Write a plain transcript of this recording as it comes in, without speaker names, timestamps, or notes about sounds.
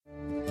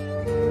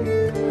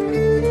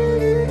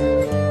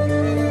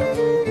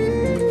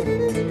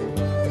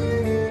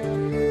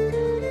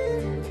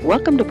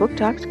Welcome to Book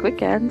Talks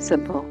Quick and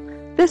Simple.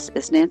 This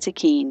is Nancy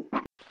Keene.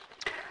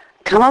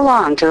 Come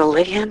along to the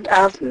land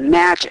of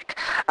magic,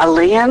 a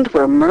land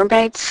where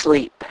mermaids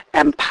sleep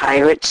and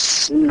pirates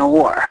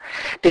snore.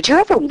 Did you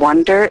ever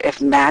wonder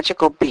if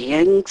magical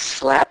beings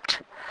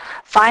slept?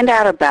 Find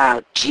out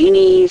about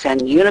genies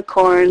and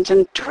unicorns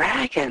and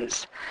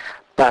dragons.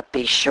 But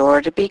be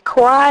sure to be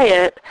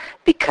quiet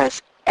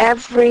because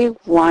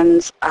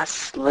everyone's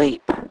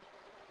asleep.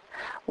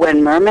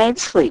 When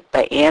Mermaids Sleep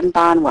by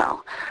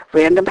Bonwill,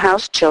 Random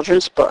House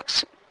Children's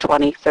Books,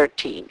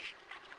 2013.